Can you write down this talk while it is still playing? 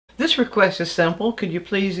this request is simple. Could you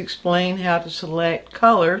please explain how to select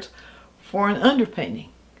colors for an underpainting?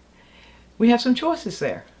 We have some choices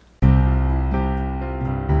there.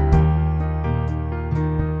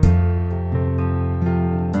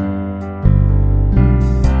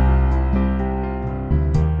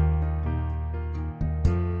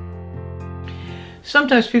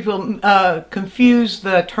 Sometimes people confuse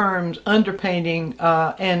the terms underpainting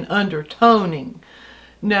and undertoning.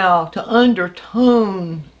 Now, to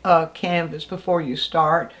undertone a canvas before you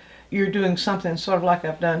start, you're doing something sort of like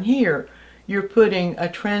I've done here. You're putting a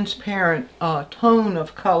transparent tone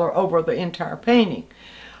of color over the entire painting.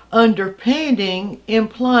 Underpainting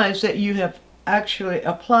implies that you have actually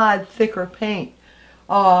applied thicker paint,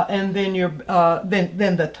 and then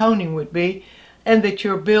than the toning would be, and that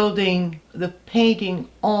you're building the painting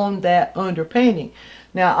on that underpainting.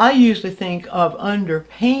 Now, I usually think of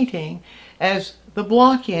underpainting as the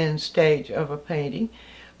block-in stage of a painting,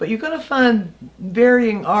 but you're going to find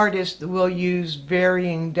varying artists that will use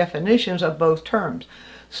varying definitions of both terms.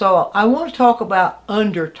 So I want to talk about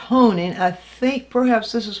undertoning. I think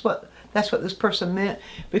perhaps that's what this person meant,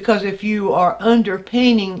 because if you are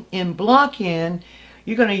underpainting in block-in,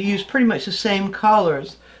 you're going to use pretty much the same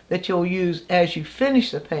colors that you'll use as you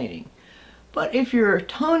finish the painting. But if you're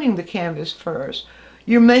toning the canvas first,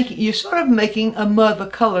 you're sort of making a mother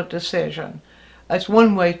color decision. That's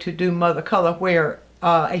one way to do mother color, where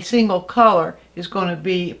a single color is going to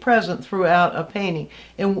be present throughout a painting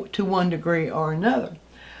to one degree or another.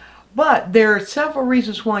 But there are several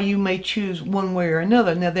reasons why you may choose one way or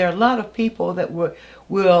another. Now, there are a lot of people that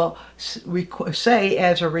will say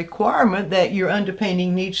as a requirement that your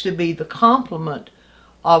underpainting needs to be the complement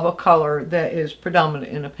of a color that is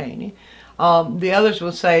predominant in a painting. The others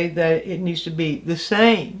will say that it needs to be the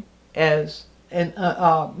same as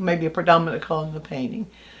maybe a predominant color in the painting.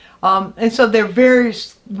 And so there are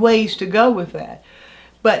various ways to go with that.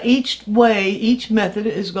 But each method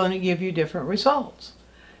is going to give you different results.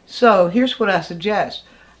 So here's what I suggest.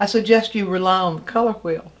 I suggest you rely on the color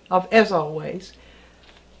wheel, as always.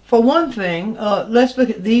 For one thing, let's look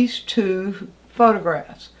at these two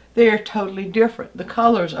photographs. They are totally different. The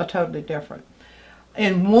colors are totally different.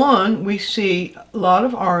 In one, we see a lot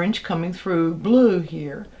of orange coming through blue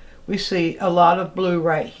here. We see a lot of blue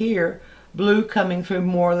right here. Blue coming through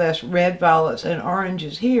more or less red, violets, and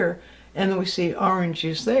oranges here. And then we see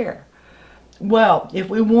oranges there. Well, if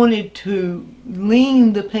we wanted to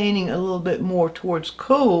lean the painting a little bit more towards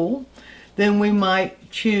cool, then we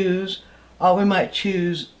might choose a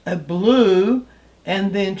blue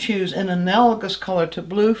and then choose an analogous color to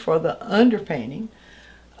blue for the underpainting.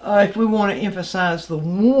 If we want to emphasize the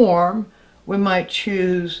warm, we might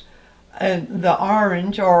choose the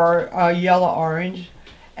orange or yellow orange,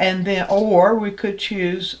 or we could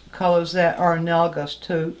choose colors that are analogous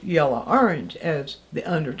to yellow orange as the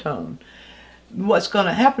undertone. What's going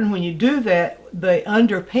to happen when you do that, the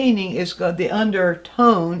undertone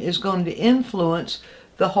is going to influence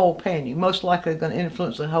the whole painting. Most likely going to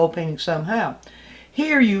influence the whole painting somehow.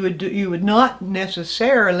 Here you would not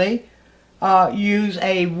necessarily use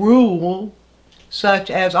a rule such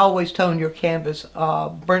as always tone your canvas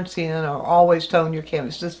burnt sienna, or always tone your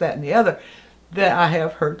canvas this, that, and the other, that I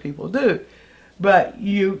have heard people do. But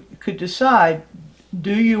you could decide,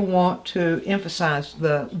 do you want to emphasize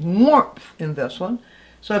the warmth in this one?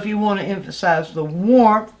 So if you want to emphasize the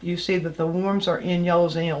warmth, you see that the warms are in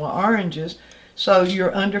yellows and yellow oranges, so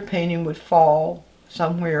your underpainting would fall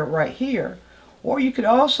somewhere right here. Or you could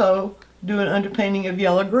also do an underpainting of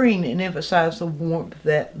yellow-green and emphasize the warmth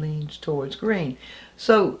that leans towards green.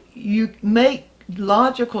 So you make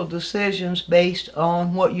logical decisions based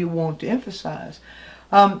on what you want to emphasize.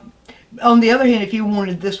 On the other hand, if you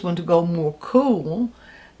wanted this one to go more cool,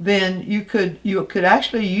 then you could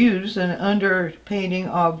actually use an underpainting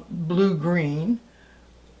of blue-green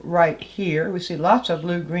right here. We see lots of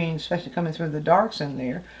blue-green, especially coming through the darks in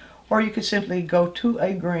there. Or you could simply go to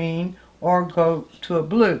a green or go to a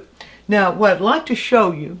blue. Now, what I'd like to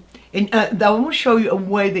show you, and I want to show you a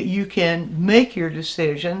way that you can make your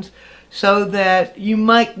decisions so that you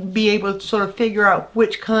might be able to sort of figure out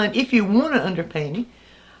which kind, if you want an underpainting,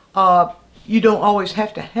 you don't always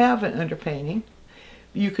have to have an underpainting.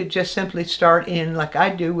 You could just simply start in, like I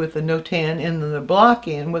do, with the no tan and then the block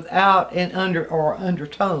in without an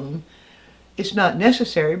undertone. It's not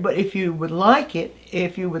necessary, but if you would like it,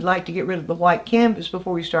 if you would like to get rid of the white canvas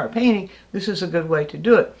before you start painting, this is a good way to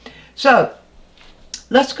do it. So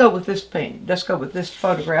let's go with this painting. Let's go with this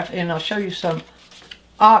photograph, and I'll show you some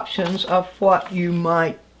options of what you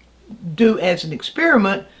might do as an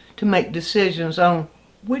experiment to make decisions on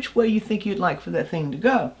which way you think you'd like for that thing to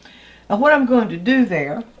go. Now, what I'm going to do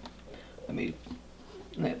there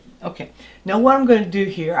Okay, now what I'm going to do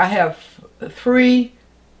here, I have 3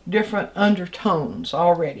 different undertones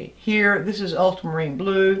already. Here, this is ultramarine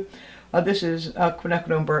blue. This is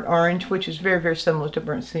quinacridone burnt orange, which is very, very similar to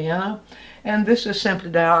burnt sienna. And this is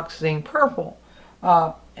simply dioxazine purple.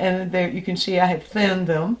 And there you can see I have thinned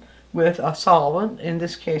them with a solvent. In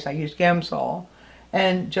this case, I used Gamsol,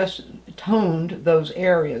 and just toned those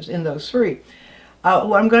areas in those 3.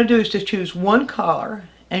 What I'm going to do is to choose one color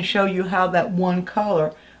and show you how that one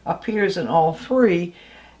color appears in all 3,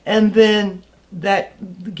 and then that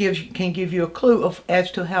can give you a clue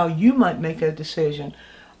as to how you might make a decision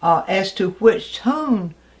as to which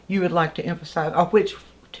tone you would like to emphasize, or which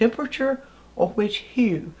temperature or which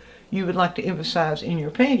hue you would like to emphasize in your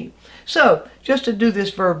painting. So just to do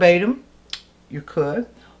this verbatim, you could,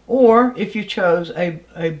 or if you chose a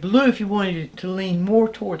blue, if you wanted it to lean more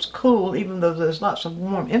towards cool, even though there's lots of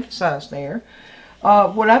warm emphasized there,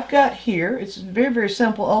 what I've got here, it's very, very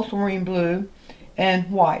simple, ultramarine blue and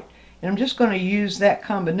white. And I'm just going to use that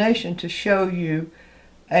combination to show you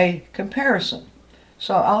a comparison.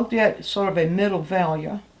 So I'll get sort of a middle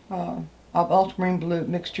value of ultramarine blue,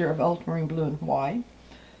 mixture of ultramarine blue and white,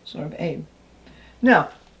 sort of A. Now,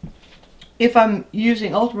 if I'm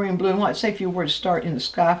using ultramarine blue and white, say if you were to start in the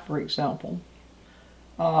sky, for example,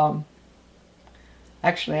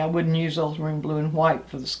 actually I wouldn't use ultramarine blue and white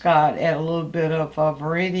for the sky. I'd add a little bit of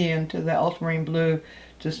viridian to the ultramarine blue,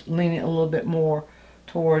 just lean it a little bit more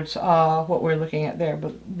towards what we're looking at there.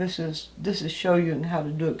 But this is show you how to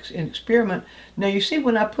do an experiment. Now you see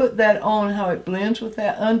when I put that on, how it blends with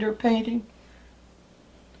that underpainting.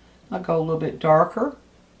 I'll go a little bit darker,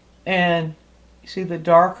 and you see the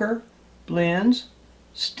darker blends.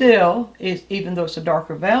 Still, even though it's a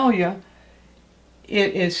darker value,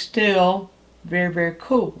 it is still very, very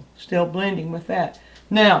cool, still blending with that.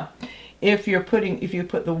 Now, if you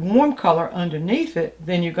put the warm color underneath it,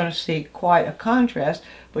 then you're going to see quite a contrast,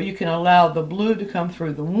 but you can allow the blue to come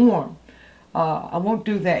through the warm. I won't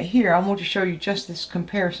do that here. I want to show you just this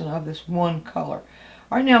comparison of this one color.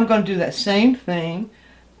 All right, now I'm going to do that same thing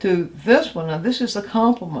to this one. Now this is a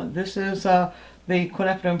complement. This is the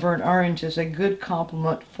quinacridone burnt orange is a good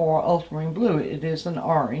complement for ultramarine blue. It is an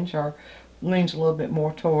orange, or leans a little bit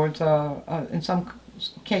more towards, in some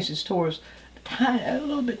cases, towards a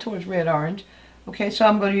little bit towards red orange. Okay, so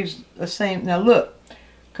I'm going to use the same. Now look,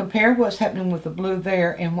 compare what's happening with the blue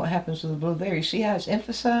there and what happens with the blue there. You see how it's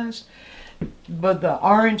emphasized? But the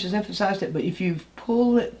orange is emphasized it, but if you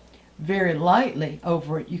pull it very lightly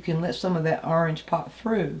over it, you can let some of that orange pop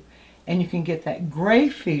through, and you can get that gray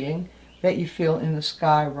feeling that you feel in the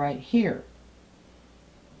sky right here.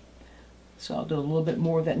 So I'll do a little bit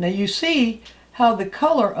more of that. Now you see how the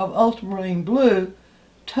color of ultramarine blue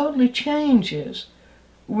totally changes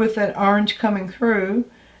with that orange coming through,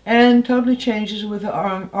 and totally changes with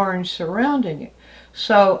the orange surrounding it.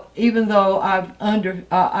 So even though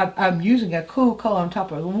I'm using a cool color on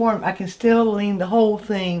top of the warm, I can still lean the whole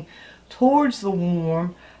thing towards the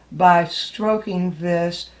warm by stroking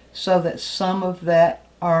this so that some of that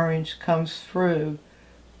orange comes through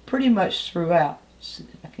pretty much throughout. So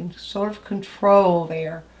I can sort of control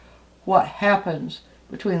there what happens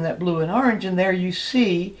between that blue and orange, and there you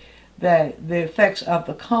see that the effects of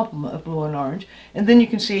the complement of blue and orange. And then you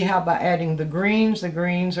can see how by adding the greens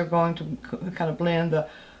are going to kind of blend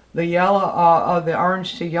the yellow, the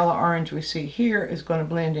orange to yellow orange we see here is going to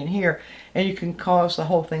blend in here, and you can cause the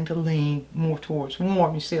whole thing to lean more towards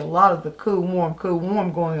warm. You see a lot of the cool, warm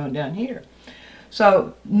going on down here.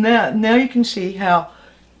 So now you can see how,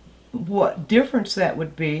 what difference that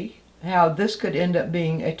would be, how this could end up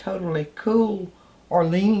being a totally cool or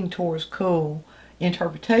leaning towards cool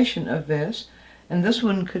interpretation of this, and this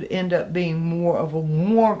one could end up being more of a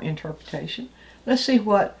warm interpretation. Let's see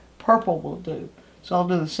what purple will do. So I'll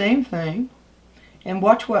do the same thing, and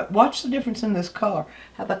watch the difference in this color,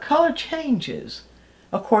 how the color changes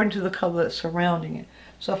according to the color that's surrounding it.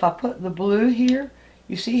 So if I put the blue here,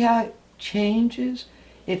 you see how it changes?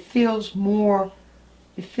 It feels more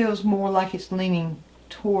like it's leaning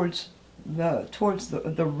towards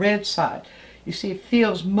the red side. You see, it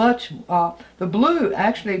feels much, the blue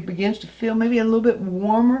actually begins to feel maybe a little bit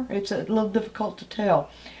warmer. It's a little difficult to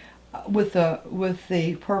tell with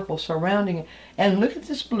the purple surrounding it. And look at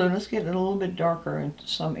this blue. Let's get it a little bit darker in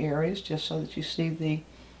some areas just so that you see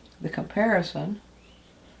the comparison.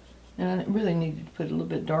 And I really needed to put it a little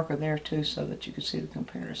bit darker there too so that you could see the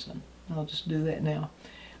comparison. I'll just do that now.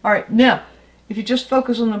 All right, now, if you just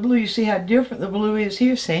focus on the blue, you see how different the blue is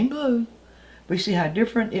here. Same blue. But you see how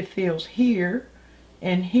different it feels here,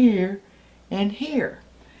 and here, and here.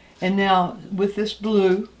 And now with this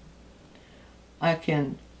blue, I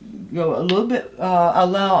can go a little bit,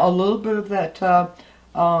 allow a little bit of that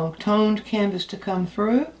toned canvas to come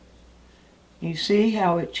through. You see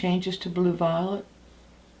how it changes to blue violet?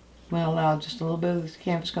 We'll allow just a little bit of this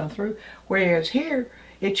canvas to come through. Whereas here,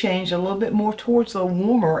 it changed a little bit more towards the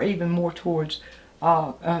warmer, even more towards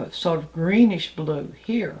sort of greenish blue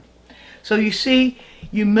here. So you see,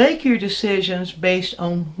 you make your decisions based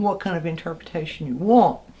on what kind of interpretation you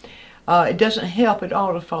want. It doesn't help at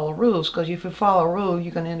all to follow rules, because if you follow a rule,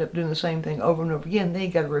 you're going to end up doing the same thing over and over again. Then you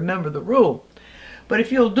got to remember the rule. But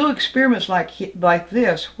if you'll do experiments like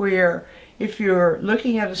this, where if you're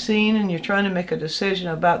looking at a scene and you're trying to make a decision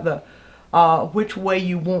about the which way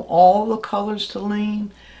you want all the colors to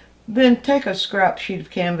lean, then take a scrap sheet of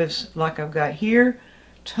canvas like I've got here,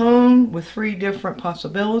 tone with 3 different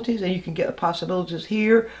possibilities, and you can get the possibilities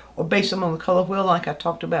here or base them on the color wheel like I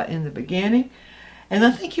talked about in the beginning. And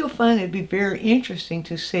I think you'll find it'd be very interesting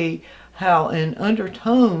to see how an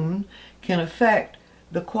undertone can affect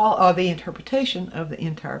the the interpretation of the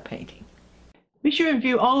entire painting. Be sure to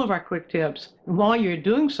view all of our quick tips. And while you're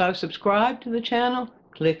doing so, subscribe to the channel,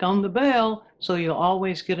 click on the bell so you'll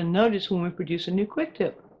always get a notice when we produce a new quick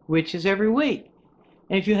tip, which is every week.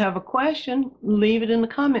 And if you have a question, leave it in the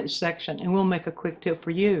comments section and we'll make a quick tip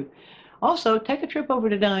for you. Also, take a trip over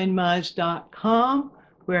to DianneMize.com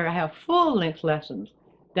where I have full-length lessons,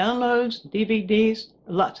 downloads, DVDs,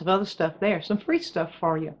 lots of other stuff there, some free stuff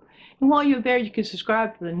for you. And while you're there, you can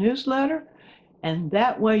subscribe to the newsletter, and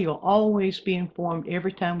that way you'll always be informed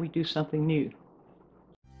every time we do something new.